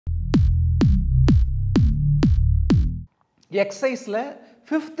எக்ஸசைஸில்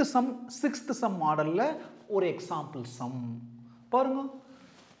 5th some 6th some மாடலில் ஒரு example some பாருங்க.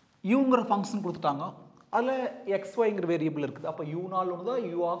 யூங்கிற ஃபங்க்ஷன் கொடுத்துட்டாங்க, அதில் எக்ஸ்ஒய்ங்கிற வேரியபிள் இருக்குது. அப்போ யூ நாள் ஒன்று தான்,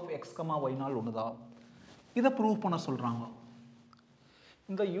 you off X comma Y நாள் ஒன்று தான். இதை ப்ரூவ் பண்ண சொல்கிறாங்க.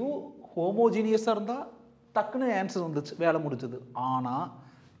 இந்த யூ ஹோமோஜீனியஸாக இருந்தால் டக்குன்னு ஆன்சர் வந்துச்சு, வேலை முடிச்சது. ஆனால்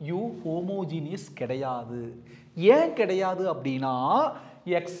யூ ஹோமோஜீனியஸ் கிடையாது. ஏன் கிடையாது அப்படின்னா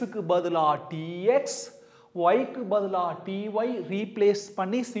எக்ஸுக்கு பதிலாக டிஎக்ஸ், ஒய்க்கு பதிலாக டிஒய் ரீப்ளேஸ்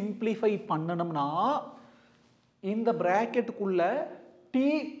பண்ணி சிம்பிளிஃபை பண்ணணும்னா இந்த பிராக்கெட்டுக்குள்ள டி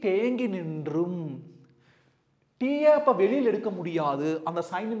தேங்கி நின்றும். டீயை அப்போ வெளியில் எடுக்க முடியாது. அந்த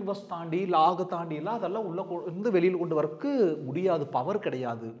சைன் இன்வர்ஸ் தாண்டி லாக் தாண்டிலாம் அதெல்லாம் உள்ள இருந்து வெளியில் கொண்டு வரக்கு முடியாது, பவர்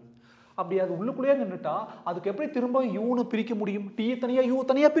கிடையாது. அப்படி அது உள்ளுக்குள்ளேயே நின்றுட்டா அதுக்கு எப்படி திரும்ப யூன்னு பிரிக்க முடியும்? டி தனியாக யூ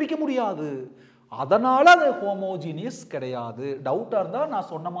தனியாக பிரிக்க முடியாது. அதனால அது ஹோமோஜீனியஸ் கிடையாது. டவுட்டாக இருந்தால்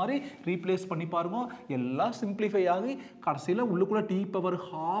நான் சொன்ன மாதிரி ரீப்ளேஸ் பண்ணி பாருங்க, எல்லாம் சிம்பிளிஃபை ஆகி கடைசியில் உள்ளுக்குள்ளே டி பவர்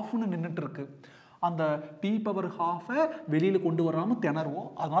ஹாஃப்னு நின்றுட்டு இருக்கு. அந்த டி பவர் ஹாஃபை வெளியில் கொண்டு வராமல் திணறுவோம்.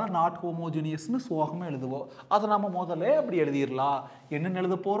 அதனால நாட் ஹோமோஜீனியஸ்னு சோகமாக எழுதுவோம். அதை நம்ம முதல்ல அப்படி எழுதிடலாம். என்னென்னு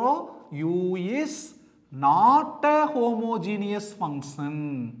எழுத போகிறோம்? You is not a homogeneous function.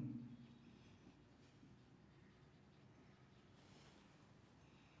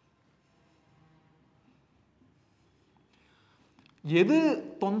 எது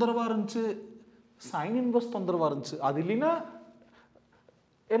தொந்தரவாக இருந்துச்சு? சைன் இன்வர்ஸ் தொந்தரவாக இருந்துச்சு. அது இல்லைன்னா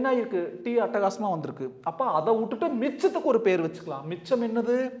என்ன ஆயிருக்கு? டி அட்டகாசமாக வந்திருக்கு. அப்போ அதை விட்டுட்டு மிச்சத்துக்கு ஒரு பேர் வச்சுக்கலாம். மிச்சம்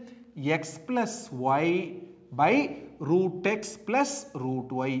என்னது? X plus Y by root X plus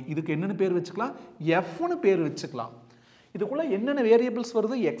root Y. இதுக்கு என்னென்னு பேர் வச்சுக்கலாம்? எஃப்னு பேர் வச்சுக்கலாம். இதுக்குள்ள என்னென்ன வேரியபிள்ஸ்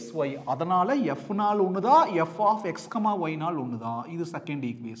வருது? X Y. அதனால எஃப் நாள் ஒன்று தான், F of X comma Y நாள் ஒன்று தான். இது செகண்ட்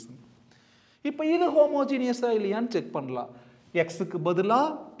ஈக்குவேஷன். இப்போ இது ஹோமோஜீனியஸா இல்லையான்னு செக் பண்ணலாம். எக்ஸுக்கு பதிலாக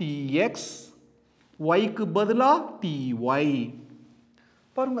டிஎக்ஸ், ஒய்க்கு பதிலாக டிஒய்.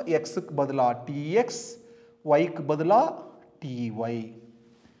 பாருங்க, எக்ஸுக்கு பதிலாக டிஎக்ஸ், ஒய்க்கு பதிலாக டிஒய்.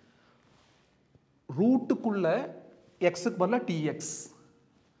 ரூட்டுக்குள்ள எக்ஸுக்கு பதிலாக டிஎக்ஸ்.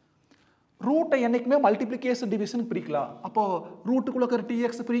 ரூட்டை என்னைக்குமே மல்டிப்ளிகேஷன் டிவிஷன் பிரிக்கலாம். அப்போ ரூட்டுக்குள்ள இருக்கிற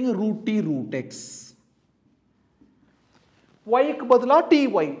dx பிரிங்க, root D root X. ஒய்க்கு பதிலாக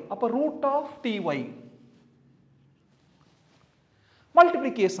டிஒய், அப்போ ரூட் ஆஃப் டிஒய்.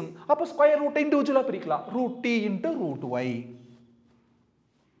 மல்டிப்ளிகேஷன், அப்போ ஸ்கொயர் ரூட்டை இண்டிவிஜுவலாக பிரிக்கலாம், root D into root Y.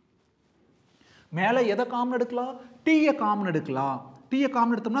 மேலே எதை காமன் எடுக்கலாம்? டீயை காமன் எடுக்கலாம். டீயை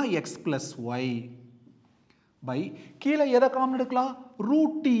காமன் எடுத்தோம்னா எக்ஸ் பிளஸ் ஒய் பை கீழே எதை காமன் எடுக்கலாம்?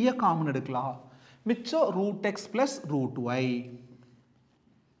 ரூட் டீயை காமன் எடுக்கலாம். மிச்சம் root X plus root Y.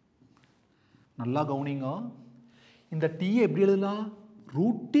 நல்லா கவனிங்க, இந்த டீயை எப்படி எழுதலாம்?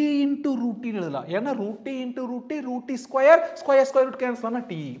 Root D into root D எழுதலாம். ஏன்னா root D into root D square, square square root cancel ஆனால்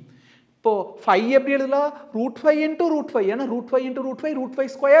டி. இப்போ 5 எப்படி எழுதலாம்? Root 5 into root 5. ஏன்னா root 5 into root 5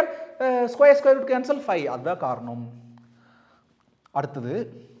 square, square square root cancel 5. அதுதான் காரணம். அடுத்தது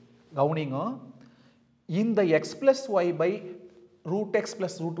கவனிங்க, இந்த X plus Y by root X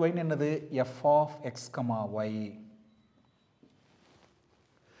plus root ஒய்ன்னு என்னது? F of X comma Y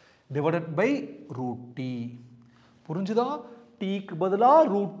divided by root D. புரிஞ்சுதா? டீக்கு பதிலாக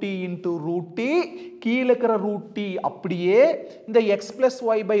root D into root D, கீழே இருக்கிற ரூட் டி அப்படியே இந்த X plus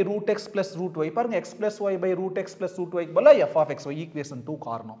Y by root X plus root Y. பாருங்க, X plus Y by root X plus root ஒய்க்கு பதிலாக F of X Y. Equation 2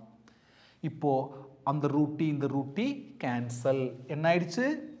 காரணம். இப்போ அந்த ரூட் டி இந்த ரூட் டி கேன்சல். என்ன ஆயிடுச்சு?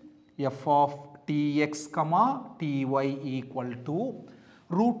 F of dx comma dy equal to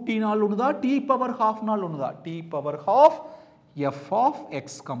root D நாள் ஒன்று தான், டி பவர் ஹாஃப் நாள் ஒன்று தான், D power half F of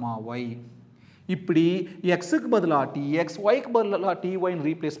X comma Y. இப்படி எக்ஸுக்கு பதிலாக டிஎக்ஸ், ஒய்க்கு பதிலாக டிஒய்ன்னு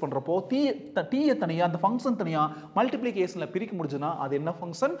ரீப்ளேஸ் பண்ணுறப்போ டீயை தனியாக அந்த ஃபங்க்ஷன் தனியாக மல்டிப்ளிகேஷனில் பிரிக்க முடிஞ்சுன்னா அது என்ன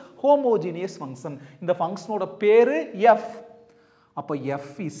ஃபங்க்ஷன்? Homogeneous function. இந்த ஃபங்க்ஷனோட பேர் எஃப். அப்போ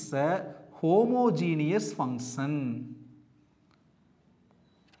F is a homogeneous function.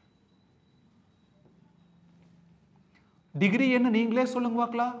 Degree என்ன நீங்களே சொல்லுங்க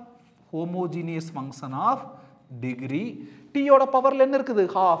பார்க்கலாம். Homogeneous function of degree. டீயோட பவர்ல என்ன இருக்குது?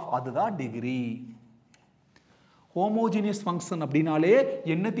 ஹாஃப். அதுதான் டிகிரி. ஹோமோஜீனியஸ் ஃபங்க்ஷன் அப்படின்னாலே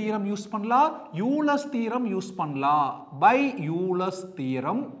என்ன தியரம் யூஸ் பண்ணலாம்? யூலர்ஸ் தியரம் யூஸ் பண்ணலாம். பை யூலர்ஸ்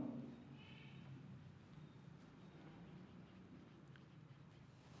தியரம்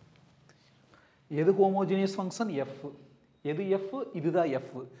எது ஹோமோஜீனியஸ் ஃபங்க்ஷன்? எஃப். எது எஃப்? இதுதான்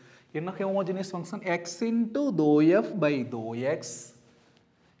எஃப். என்ன ஹோமோஜீனியஸ் ஃபங்க்ஷன்? எக்ஸ் இன்டு தோ எஃப் பை தோ X,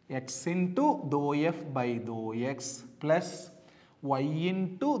 x into dou f by dou x plus y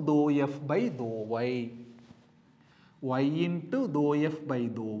into dou f by dou y, y into dou f by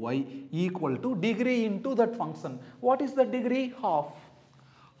dou y equal to degree into that function. What is the degree? Half.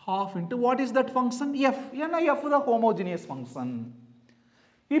 half into what is that function? F. ஏன்னா F தான் homogeneous function.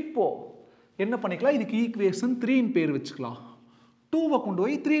 இப்போ என்ன பண்ணிக்கலாம், இதுக்கு equation 3 ன்னு பேர் வச்சுக்கலாம். 2 கொண்டு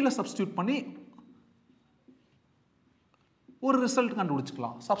போய் 3ல சப்ஸ்டிட்யூட் பண்ணி ஒரு ரிசல்ட்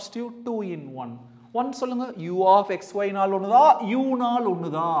கண்டுபிடிச்சுக்கலாம். Substitute 2 in 1. 1 சொல்லுங்க. u of xy நாள் ஒண்ணுதா, u நாள்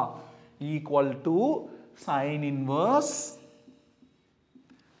ஒண்ணுதா, equal to sin inverse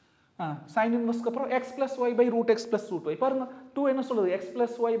sin inverse க்கு அப்புறம் x plus y by root x plus root y. பாருங்க 2 என்ன சொல்லுது, x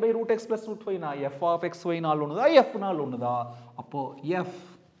plus y by root x plus root y னா f of xy நாள் ஒண்ணுதா, f நாள் ஒண்ணுதா. அப்போ f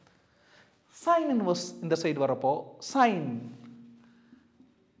sin inverse இந்த சைடு வரப்போ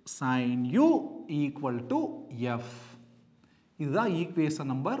sin u equal to f. இதுதான் ஈக்குவேஷன்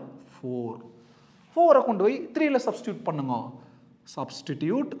நம்பர் 4. 4 கொண்டு போய் 3ல சப்ஸ்டிட்யூட் பண்ணுங்க.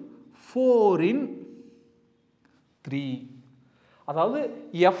 Substitute 4 in 3. அதாவது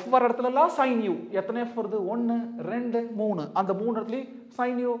f வர இடத்துலலாம் sin u. எத்தனை f வருது? 1 2 3. அந்த 3 இடத்துலயும்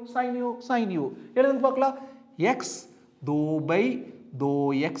sin u sin u sin u. எழுதுங்க பார்க்கலாம். x dou by dou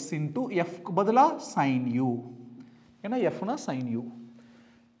x into f க்கு பதிலா sin u. ஏன்னா f னா sin u.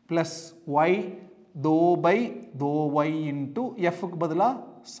 plus y dou by dou y into f க்கு பதிலா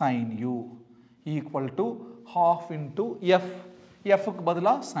sin u equal to half into f. f க்கு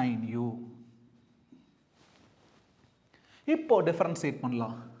பதிலா sin u. இப்போ டிஃபரன்ஷியேட்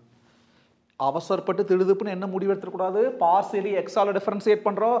பண்ணலாம். அவசரப்பட்டு திடுதுப்புன்னு என்ன முடிவு எடுத்துக்கூடாது. பார்சியலி எக்ஸால டிஃபரன்ஷியேட்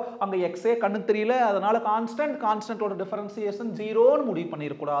பண்றோம், அங்க எக்ஸே கண்ணுக்கு தெரியல, அதனால கான்ஸ்டன்டோட டிஃபரன்ஷியேஷன் 0ன்னு முடிவு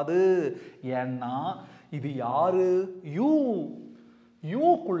பண்ணிடக்கூடாது. ஏன்னா இது யாரு? u.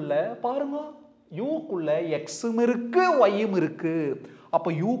 யூக்குள்ள பாருங்க, யூக்குள்ள எக்ஸும் இருக்கு ஒய்யும் இருக்கு. அப்போ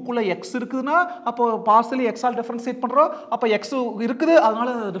யூக்குள்ள எக்ஸ் இருக்குதுன்னா அப்போ பார்சலி எக்ஸால் டிஃபரன்ஷியேட் பண்றோம், அப்போ எக்ஸ் இருக்குது அதனால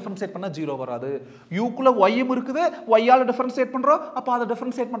டிஃபரன்ஷியேட் பண்ணா 0 வராது. யூக்குள்ள ஒய்யும் இருக்குது, ஒய்யால டிஃபரன்ஷியேட் பண்றோம், அப்போ அதை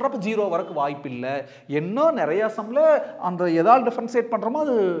டிஃபரன்ஷியேட் பண்றப்ப 0 வரக்கு வாய்ப்பு இல்லை. இன்னும் நிறைய சம்ல அந்த எதால் டிஃபரன்ஷியேட் பண்றோமோ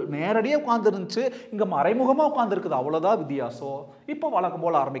அது நேரடியாக உட்கார்ந்துருந்துச்சு, இங்க மறைமுகமா உட்கார்ந்துருக்குது, அவ்வளவுதான் வித்தியாசம். இப்போ வழக்கம்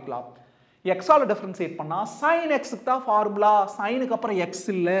போல ஆரம்பிக்கலாம். எக்ஸால டிஃபரன்ஷியேட் பண்ணா sin x க்கு தான் ஃபார்முலா. சைனுக்கு அப்புறம் x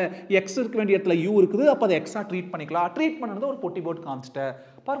இல்ல, x இருக்க வேண்டிய இடத்துல u இருக்குது, அப்ப அதை x ஆ ட்ரீட் பண்ணிக்கலாம். ட்ரீட் பண்ணது ஒரு பொட்டி போட்டு காமிச்சிட்ட.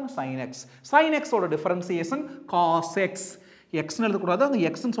 பாருங்க sin x ஓட டிஃபரன்ஷியேஷன் cos x. x ன்னு எழுத கூடாது,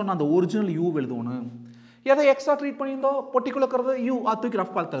 அங்க x ன்னு சொன்ன அந்த ஒரிஜினல் u எழுதணும். எதை x ஆ ட்ரீட் பண்ணியிருந்தோம், பொட்டிக்குள்ள இருக்கிறது u, அது தூக்கி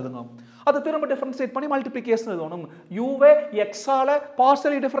ரஃப் பார்த்து எழுதுங்க. அதை திரும்ப டிஃபரன்ஷியேட் பண்ணி மல்டிப்ளிகேஷன் எழுதணும். u வை x ஆல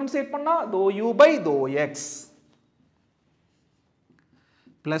பார்ஷியலி டிஃபரன்ஷியேட் பண்ணா dou u by dou x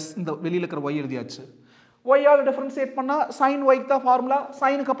plus இந்த வெளியில இருக்கிற y எழுதியாச்சு. y ஆல டிஃபரன்ஷியேட் பண்ணா sin y தான் ஃபார்முலா,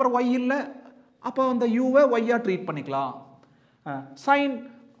 சைனுக்கு அப்புறம் y இல்ல, அப்போ அந்த u வை y ஆ ட்ரீட் பண்ணிக்கலாம். sin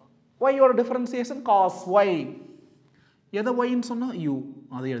y ஓட டிஃபரன்ஷியேஷன் cos y. எதை y ன்னு சொன்னா u,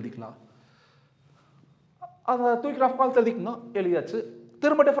 அதை எழுதிக்கலாம். அதை தூக்கி ரஃப் பார்த்து எழுதிக்கணும், எழுதியாச்சு.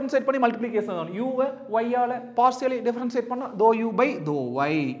 திரும்ப டிஃபரன்ஷியேட் பண்ணி மல்டிப்ளிகேஷன் எழுதணும். u வை y ஆல பார்ஷியலி டிஃபரன்ஷியேட் பண்ணா dou u by dou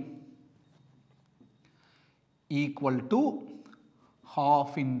y equal to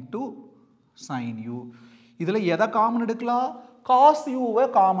half into sin u. இதுல எதை காமன் எடுக்கலாம், cos u வை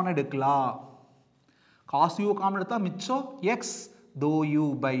காமன் எடுக்கலாம். cos u காமன் எடுத்தா மிச்சம் x dou u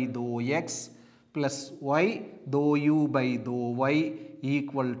by dou x plus y dou u by dou y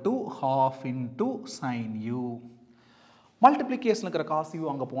equal to half into sin u. Multiplication இருக்கிற cos u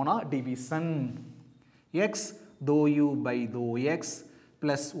அங்க போனா division. x dou u by dou x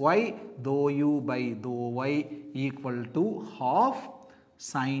plus y dou u by dou y equal to half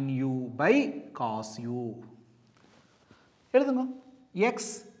sin u by cos u. எழுதுங்க. x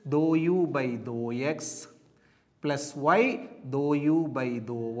dou u by dou x plus y dou u by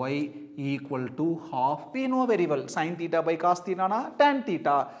dou y equal to half. We know very well sin theta by cos theta na tan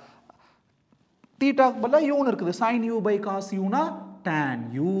theta. theta பதிலா u இருக்குது, sin u by cos u na tan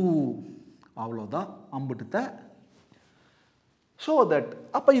u. அவ்வளவுதான் அம்புட்டுத. show that.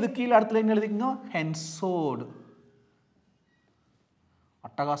 அப்ப இது கீழ இடத்துல என்ன எழுதிக்கங்க, henceforth.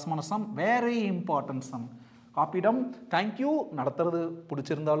 அட்டகாசமான some, very important some. காப்பிடம். Thank you. நடத்துறது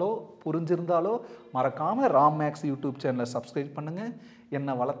பிடிச்சிருந்தாலோ புரிஞ்சிருந்தாலோ மறக்காம ராம் மேக்ஸ் யூடியூப் சேனலை சப்ஸ்கிரைப் பண்ணுங்க,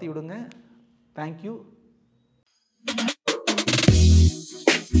 என்னை வளர்த்தி விடுங்க. தேங்க்யூ.